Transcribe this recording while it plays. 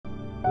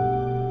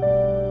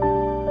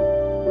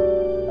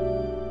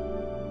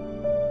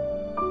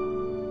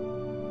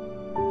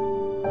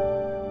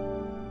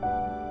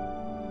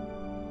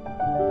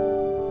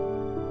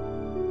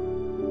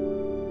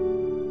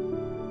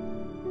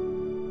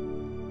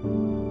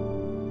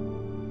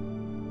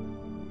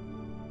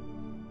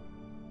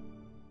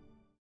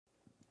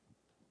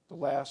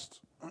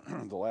last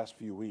the last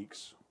few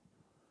weeks,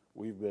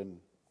 we've been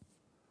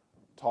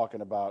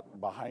talking about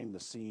behind the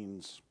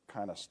scenes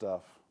kind of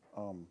stuff,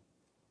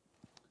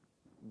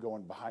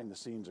 going behind the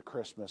scenes of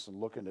Christmas and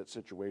looking at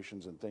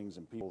situations and things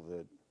and people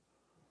that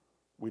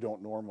we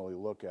don't normally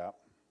look at.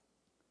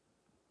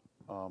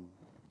 I'm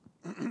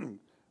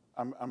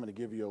going to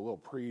give you a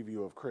little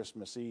preview of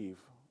Christmas Eve,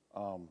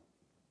 and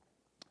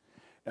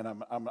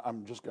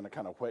I'm just going to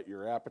kind of whet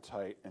your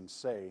appetite and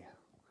say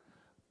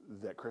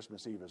that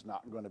Christmas Eve is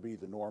not going to be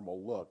the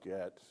normal look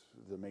at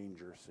the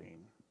manger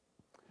scene,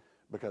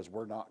 because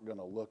we're not going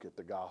to look at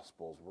the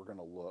Gospels. We're going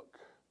to look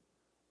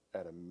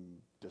at a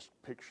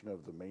depiction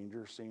of the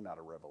manger scene out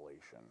of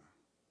Revelation,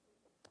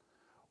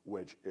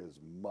 which is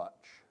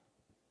much,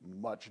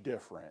 much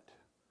different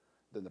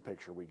than the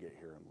picture we get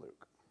here in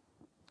Luke.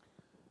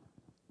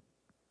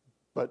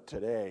 But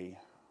today,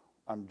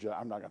 I'm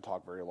not going to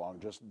talk very long.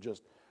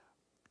 Just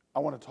I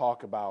want to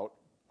talk about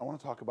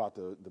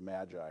the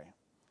Magi,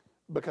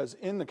 because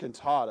in the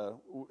cantata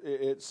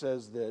it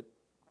says that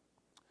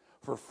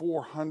for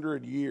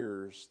 400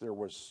 years there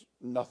was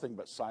nothing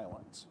but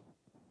silence.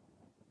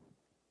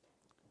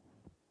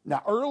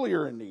 Now,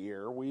 earlier in the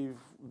year,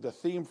 the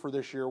theme for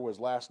this year was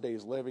Last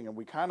Days Living, and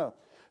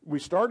we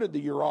started the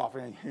year off,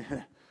 and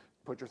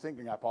put your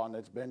thinking cap on,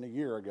 it's been a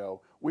year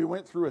ago. We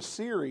went through a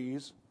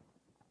series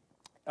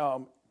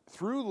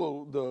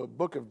through the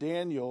book of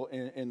Daniel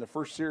in the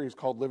first series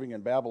called Living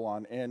in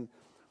Babylon, and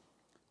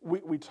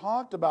we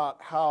talked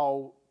about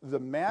how the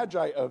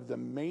Magi of the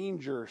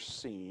manger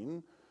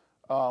scene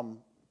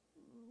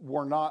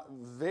were not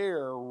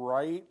there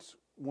right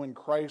when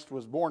Christ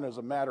was born. As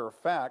a matter of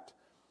fact,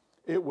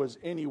 it was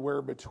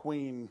anywhere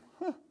between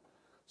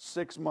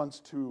 6 months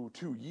to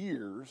 2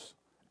 years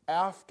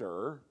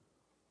after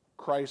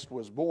Christ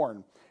was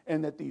born.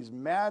 And that these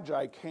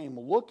Magi came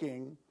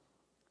looking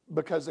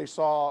because they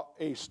saw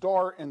a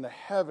star in the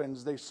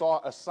heavens. They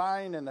saw a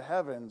sign in the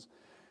heavens.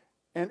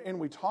 And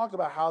we talked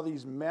about how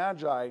these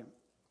Magi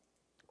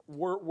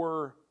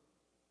were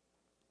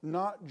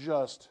not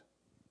just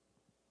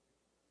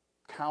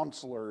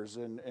counselors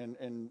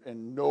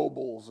and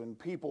nobles and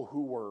people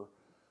who were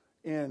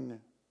in,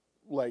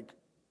 like,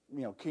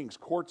 king's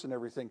courts and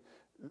everything.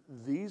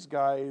 These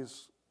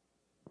guys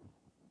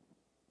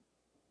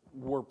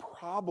were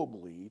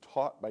probably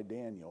taught by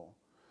Daniel.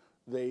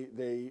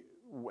 They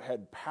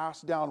had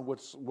passed down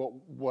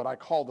what I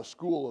call the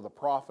school of the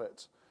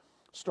prophets.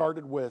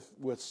 Started with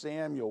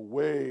Samuel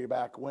way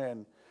back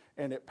when,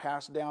 and it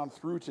passed down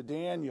through to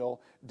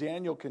Daniel.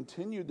 Daniel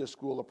continued the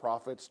school of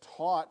prophets,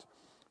 taught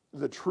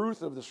the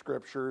truth of the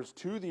scriptures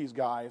to these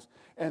guys,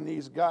 and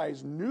these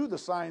guys knew the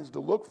signs to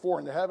look for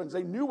in the heavens.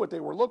 They knew what they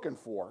were looking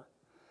for.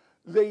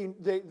 They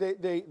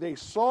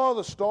saw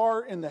the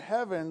star in the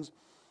heavens,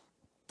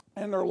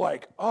 and they're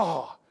like,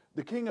 oh,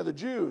 the King of the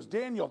Jews.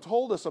 Daniel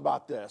told us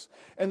about this.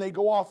 And they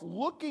go off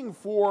looking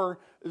for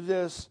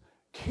this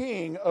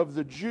King of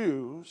the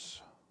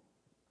Jews.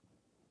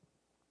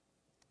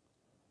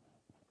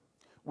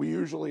 We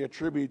usually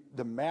attribute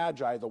the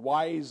Magi, the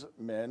wise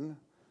men,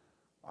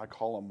 I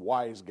call them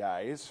wise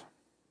guys.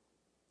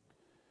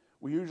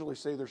 We usually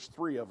say there's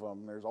 3 of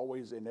them. There's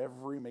always, in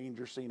every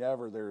manger scene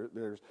ever,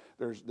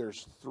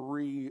 there's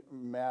 3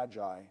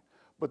 Magi.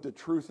 But the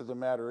truth of the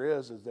matter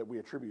is that we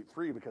attribute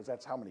 3 because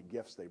that's how many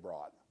gifts they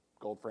brought: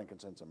 gold,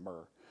 frankincense, and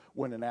myrrh.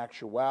 When in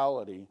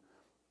actuality,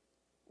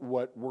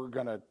 what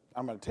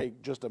I'm going to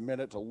take just a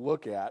minute to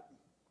look at,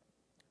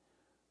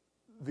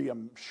 the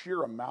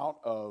sheer amount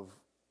of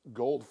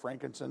gold,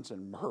 frankincense,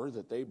 and myrrh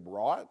that they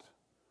brought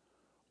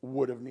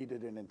would have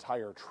needed an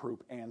entire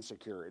troop and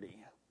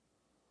security.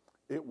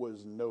 It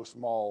was no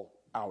small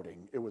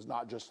outing. It was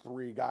not just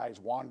 3 guys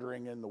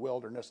wandering in the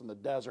wilderness in the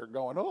desert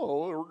going,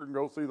 oh, we're going to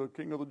go see the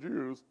King of the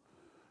Jews.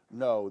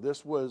 No,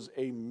 this was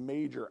a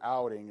major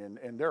outing,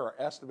 and there are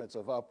estimates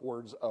of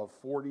upwards of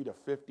 40 to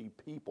 50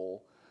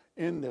 people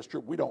in this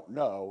troop. We don't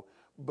know,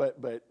 but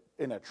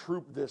in a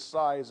troop this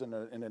size, in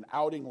an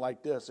outing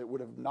like this, it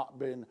would have not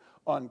been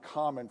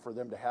uncommon for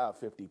them to have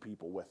 50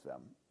 people with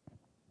them.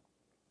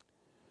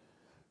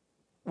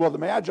 Well, the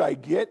Magi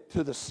get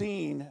to the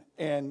scene,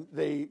 and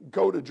they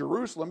go to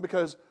Jerusalem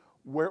because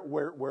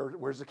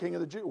where's the King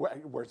of the Jews?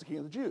 Where's the King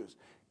of the Jews?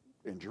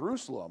 In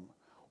Jerusalem.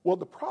 Well,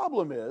 the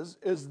problem is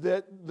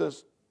that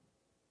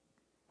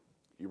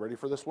you ready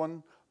for this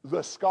one?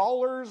 The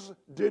scholars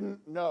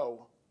didn't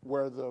know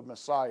where the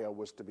Messiah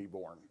was to be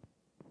born.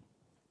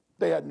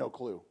 They had no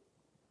clue.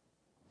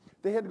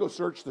 They had to go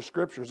search the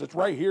scriptures. It's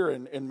right here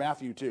in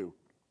Matthew 2.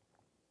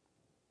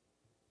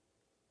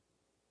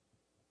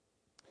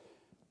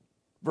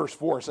 Verse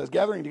 4 says,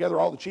 gathering together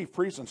all the chief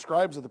priests and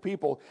scribes of the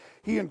people,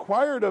 he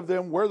inquired of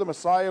them where the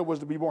Messiah was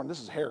to be born. This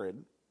is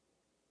Herod.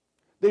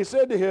 They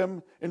said to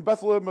him, in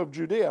Bethlehem of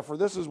Judea, for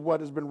this is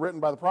what has been written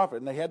by the prophet.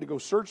 And they had to go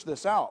search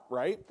this out,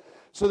 right?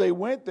 So they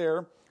went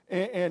there,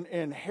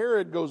 and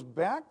Herod goes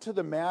back to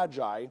the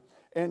Magi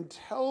and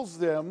tells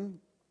them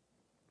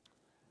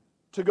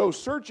to go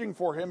searching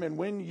for him, and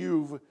when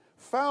you've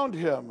found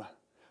him,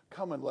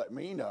 come and let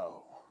me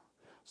know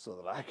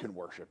so that I can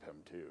worship him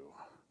too.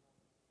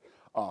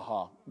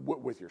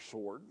 With your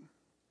sword.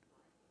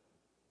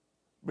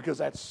 Because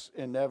that's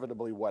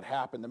inevitably what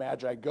happened. The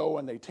Magi go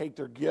and they take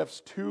their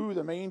gifts to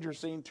the manger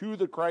scene, to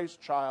the Christ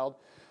child,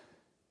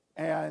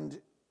 and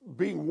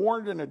being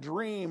warned in a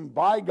dream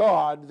by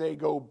God, they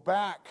go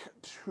back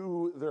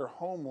to their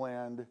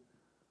homeland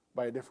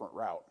by a different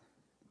route.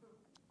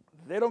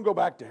 They don't go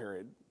back to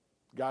Herod.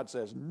 God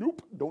says,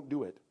 nope, don't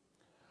do it.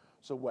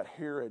 So what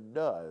Herod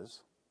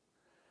does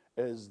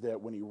is that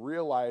when he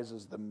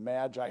realizes the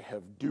Magi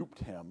have duped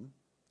him,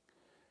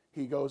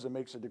 he goes and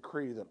makes a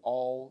decree that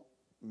all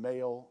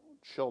male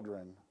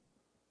children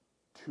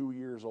 2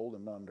 years old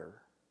and under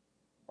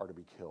are to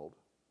be killed.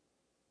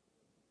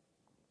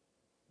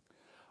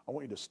 I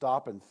want you to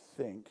stop and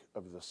think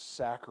of the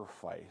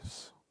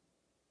sacrifice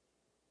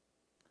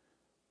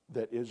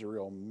that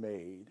Israel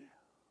made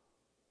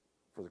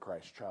for the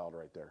Christ child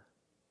right there.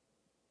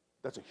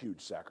 That's a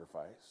huge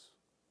sacrifice.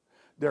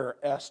 There are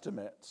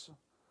estimates,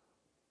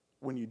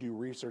 when you do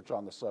research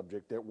on the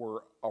subject, that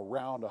were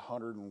around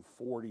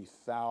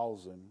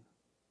 140,000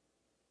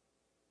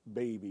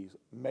 babies,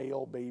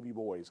 male baby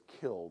boys,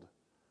 killed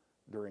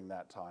during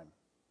that time.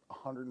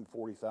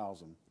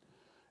 140,000.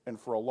 And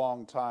for a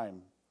long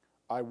time,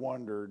 I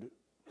wondered,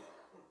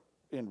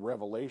 in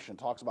Revelation,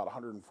 talks about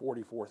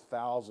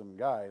 144,000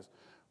 guys.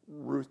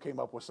 Ruth came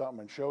up with something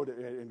and showed it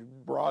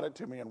and brought it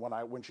to me, and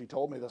when she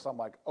told me this, I'm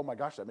like, oh my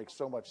gosh, that makes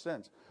so much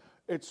sense.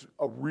 It's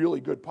a really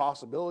good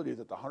possibility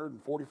that the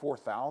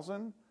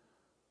 144,000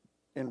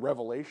 in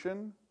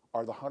Revelation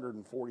are the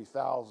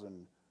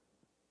 140,000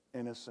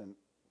 innocent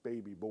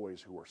baby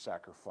boys who were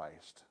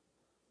sacrificed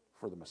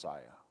for the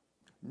Messiah.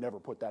 Never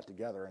put that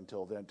together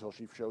until then, until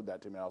she showed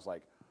that to me. I was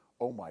like,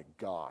 oh my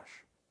gosh,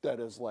 that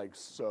is like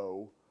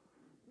so.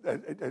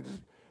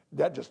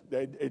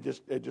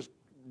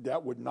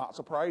 That would not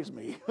surprise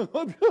me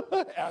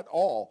at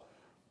all.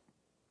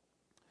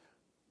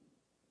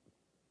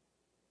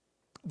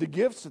 The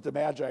gifts that the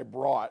Magi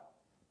brought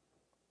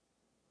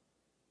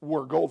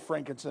were gold,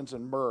 frankincense,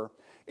 and myrrh.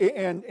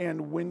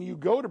 And when you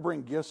go to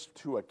bring gifts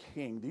to a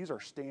king, these are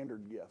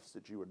standard gifts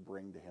that you would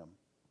bring to him.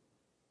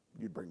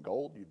 You'd bring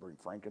gold, you'd bring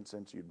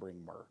frankincense, you'd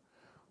bring myrrh.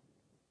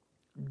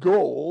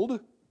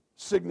 Gold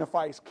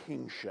signifies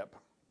kingship.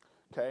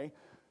 Okay?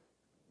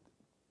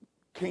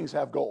 Kings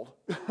have gold.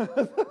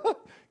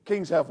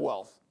 Kings have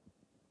wealth.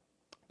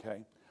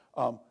 Okay?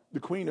 The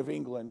Queen of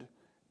England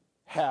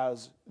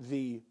has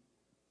the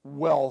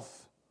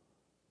wealth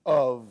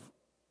of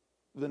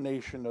the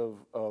nation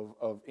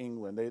of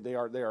England. They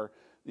are,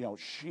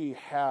 she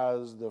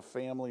has the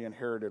family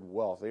inherited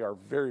wealth. They are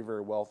very,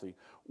 very wealthy.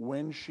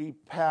 When she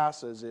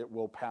passes, it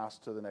will pass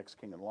to the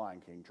next king in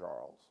line, King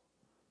Charles.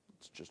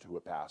 It's just who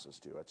it passes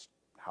to. It's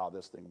how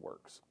this thing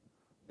works.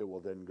 It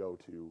will then go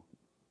to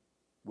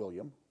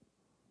William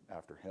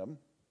after him.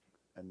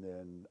 And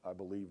then I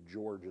believe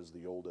George is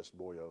the oldest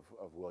boy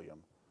of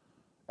William.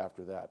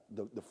 After that,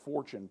 the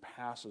fortune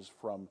passes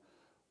from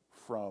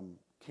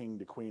king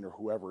to queen or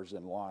whoever's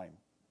in line.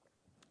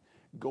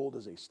 Gold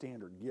is a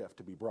standard gift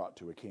to be brought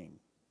to a king.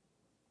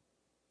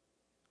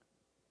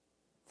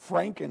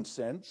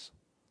 Frankincense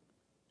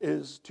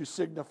is to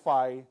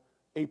signify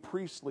a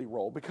priestly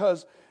role,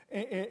 because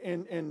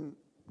in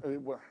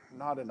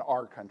not in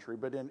our country,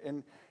 but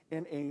in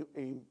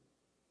a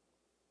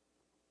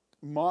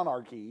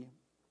monarchy,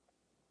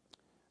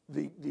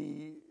 the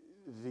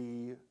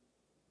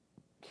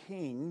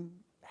king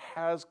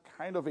has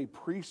kind of a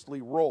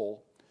priestly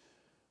role.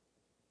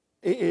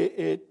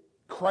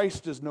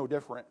 Christ is no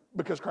different,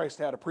 because Christ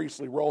had a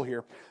priestly role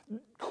here.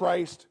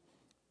 Christ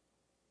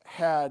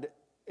had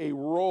a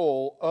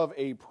role of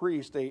a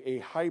priest, a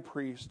high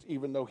priest,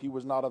 even though he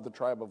was not of the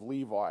tribe of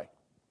Levi.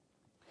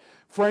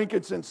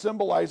 Frankincense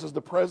symbolizes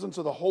the presence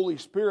of the Holy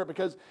Spirit,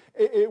 because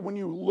when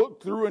you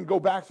look through and go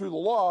back through the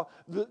law,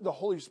 the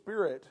Holy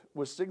Spirit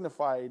was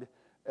signified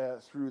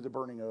through the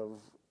burning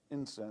of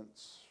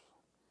incense.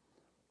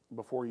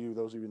 Before you,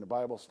 those of you in the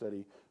Bible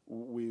study,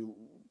 we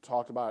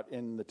talked about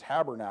in the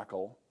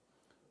tabernacle,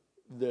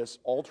 this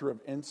altar of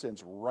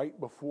incense right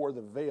before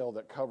the veil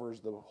that covers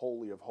the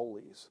Holy of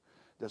Holies.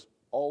 This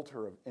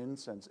altar of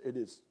incense, it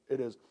is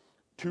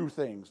two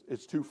things.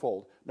 It's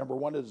twofold. Number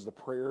one is the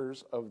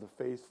prayers of the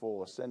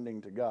faithful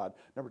ascending to God.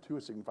 Number two,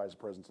 it signifies the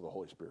presence of the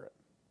Holy Spirit.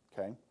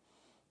 Okay?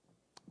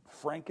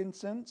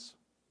 Frankincense,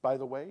 by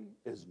the way,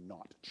 is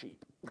not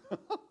cheap.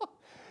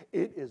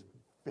 It is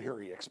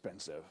very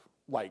expensive.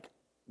 Like,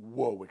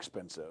 whoa,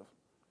 expensive.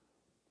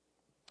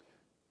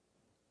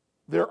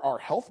 There are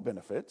health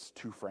benefits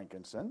to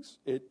frankincense.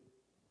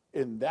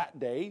 In that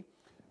day,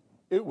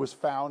 it was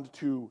found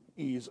to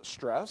ease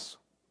stress.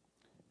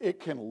 It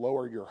can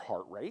lower your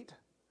heart rate,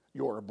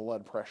 your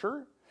blood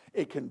pressure.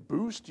 It can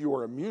boost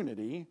your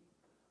immunity.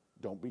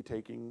 Don't be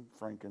taking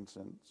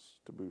frankincense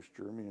to boost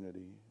your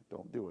immunity.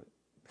 Don't do it.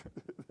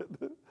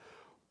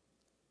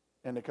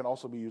 And it can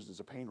also be used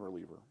as a pain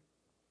reliever.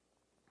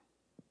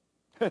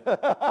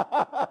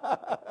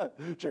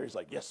 Jerry's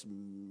like, yes,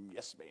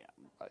 ma'am.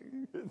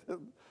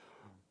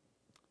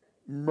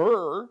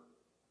 Myrrh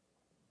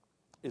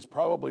is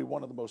probably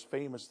one of the most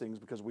famous things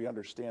because we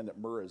understand that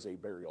myrrh is a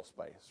burial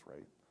spice,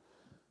 right?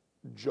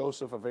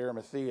 Joseph of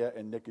Arimathea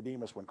and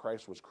Nicodemus, when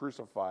Christ was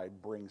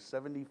crucified, bring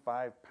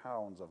 75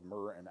 pounds of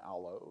myrrh and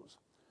aloes.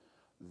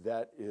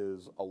 That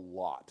is a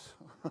lot,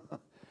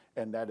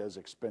 and that is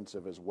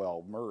expensive as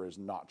well. Myrrh is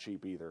not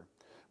cheap either.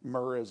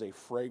 Myrrh is a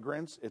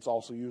fragrance. It's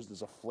also used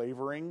as a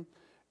flavoring.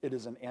 It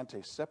is an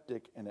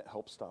antiseptic, and it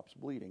helps stop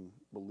bleeding,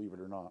 believe it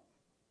or not.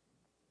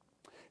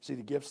 See,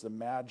 the gifts the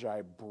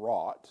Magi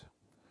brought,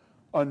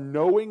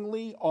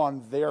 unknowingly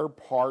on their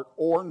part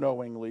or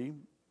knowingly,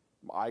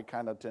 I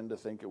kind of tend to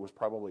think it was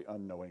probably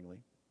unknowingly,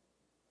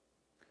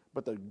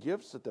 but the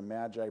gifts that the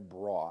Magi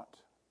brought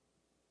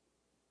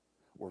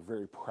were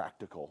very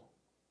practical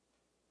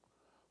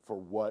for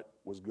what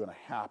was going to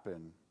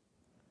happen,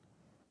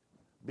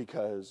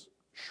 because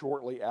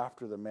shortly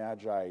after the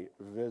Magi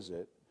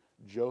visit,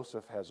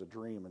 Joseph has a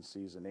dream and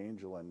sees an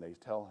angel, and they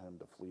tell him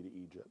to flee to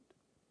Egypt.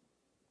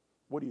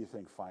 What do you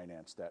think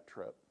financed that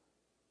trip?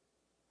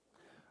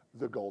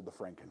 The gold, the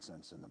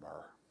frankincense, and the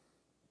myrrh.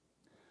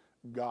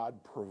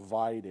 God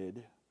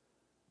provided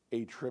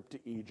a trip to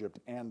Egypt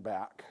and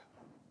back.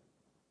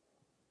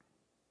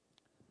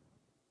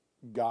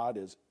 God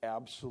is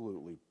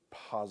absolutely,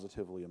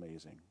 positively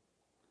amazing.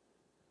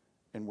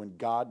 And when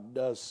God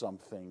does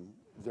something,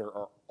 there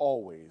are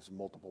always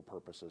multiple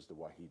purposes to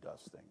why he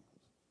does things.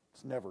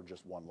 It's never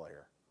just one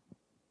layer.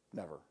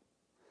 Never.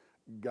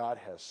 God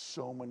has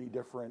so many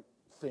different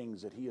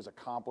things that he is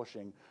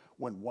accomplishing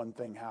when one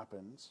thing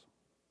happens.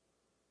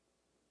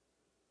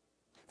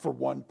 For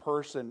one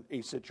person,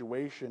 a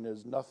situation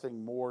is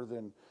nothing more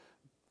than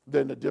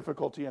a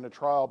difficulty and a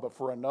trial, but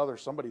for another,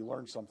 somebody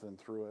learned something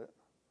through it.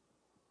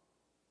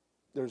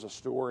 There's a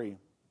story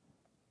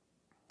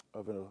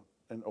of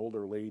an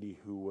older lady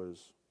who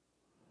was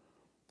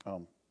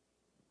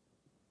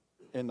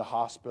in the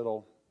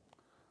hospital.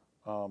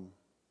 I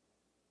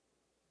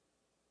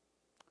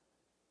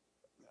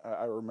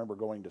remember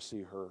going to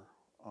see her.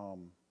 I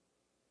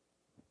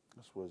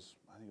think it was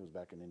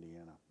back in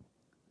Indiana.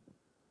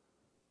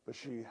 But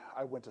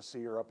I went to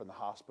see her up in the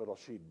hospital.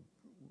 She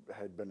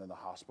had been in the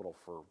hospital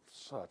for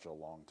such a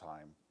long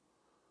time.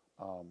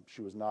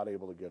 She was not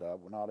able to get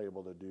up, not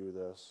able to do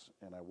this.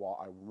 And I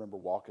remember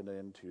walking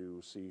in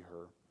to see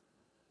her.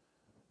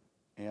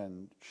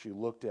 And she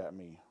looked at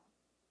me.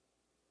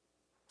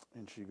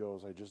 And she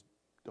goes, "I just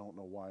don't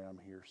know why I'm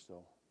here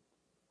still.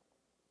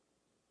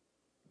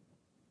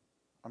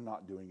 I'm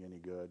not doing any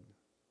good.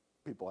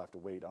 People have to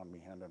wait on me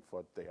hand and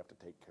foot. They have to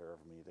take care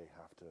of me. They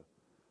have to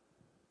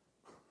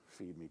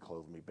feed me,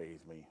 clothe me,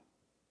 bathe me,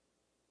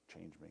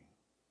 change me.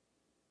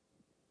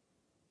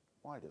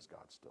 Why does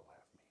God still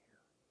have me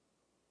here?"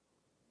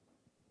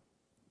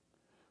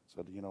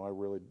 Said,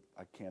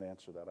 I can't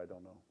answer that. I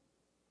don't know.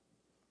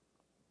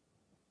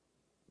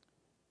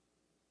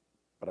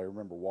 But I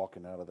remember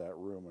walking out of that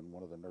room, and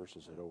one of the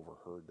nurses had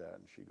overheard that,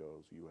 and she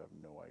goes, "You have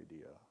no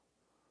idea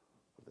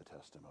of the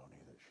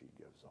testimony that she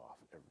gives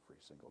off every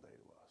single day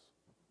to us."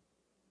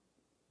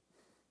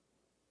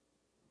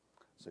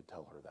 I said,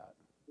 "Tell her that.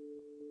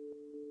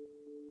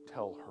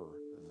 Tell her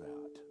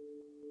that.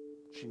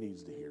 She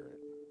needs to hear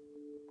it.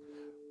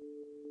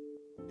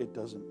 It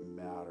doesn't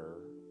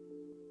matter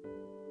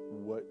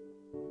what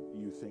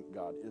you think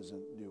God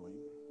isn't doing,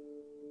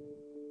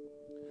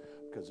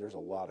 because there's a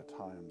lot of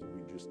times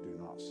we just do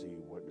not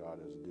see what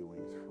God is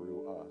doing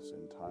through us,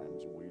 and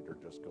times we are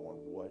just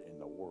going, what in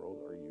the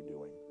world are you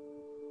doing?"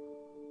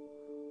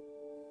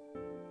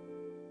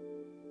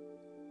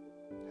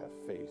 Have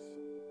faith.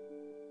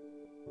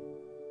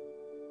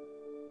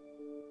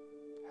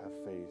 Have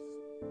faith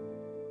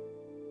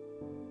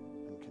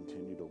and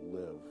continue to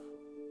live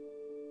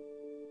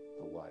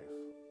the life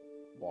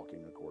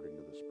walking according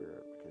to the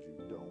Spirit, because you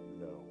don't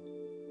know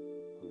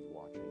who's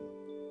watching.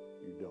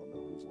 You don't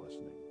know who's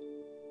listening.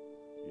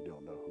 You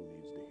don't know who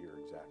needs to hear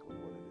exactly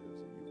what it is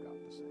that you've got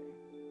to say.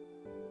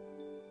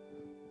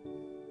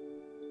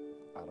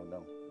 I don't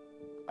know.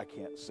 I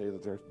can't say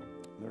that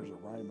there's a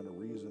rhyme and a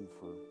reason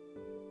for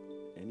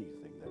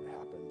anything that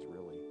happens,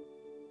 really.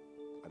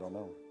 I don't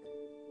know.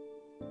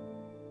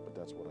 But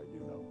that's what I do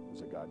know, is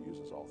that God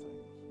uses all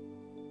things.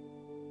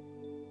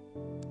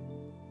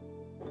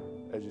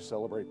 As you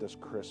celebrate this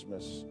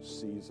Christmas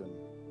season,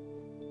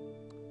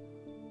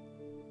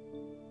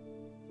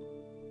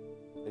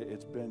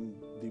 it's been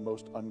the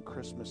most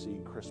un-Christmassy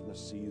Christmas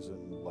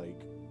season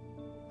like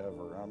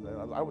ever.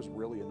 I was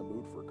really in the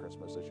mood for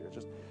Christmas this year. It's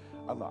just,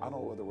 I don't know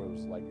whether it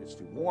was like it's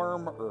too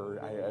warm or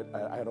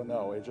I don't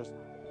know. It just,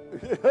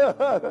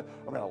 I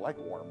like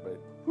warm, but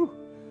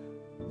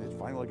it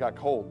finally got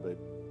cold. But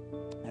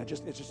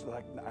it's just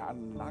like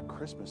not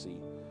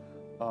Christmassy.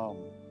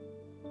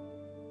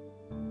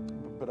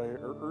 But I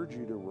urge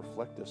you to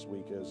reflect this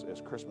week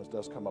as Christmas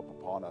does come up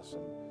upon us,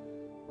 and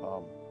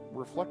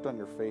reflect on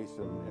your faith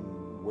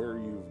and where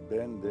you've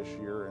been this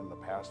year and the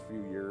past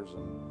few years,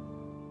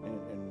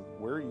 and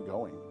where are you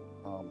going?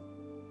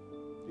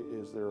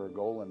 Is there a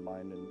goal in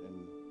mind,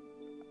 and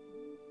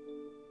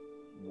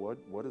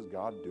what is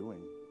God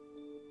doing?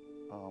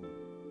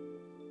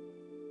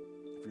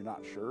 If you're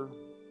not sure,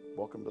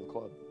 welcome to the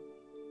club.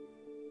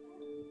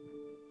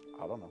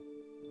 I don't know.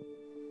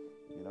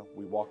 You know,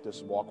 we walk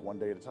this walk one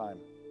day at a time,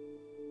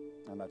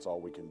 and that's all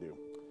we can do.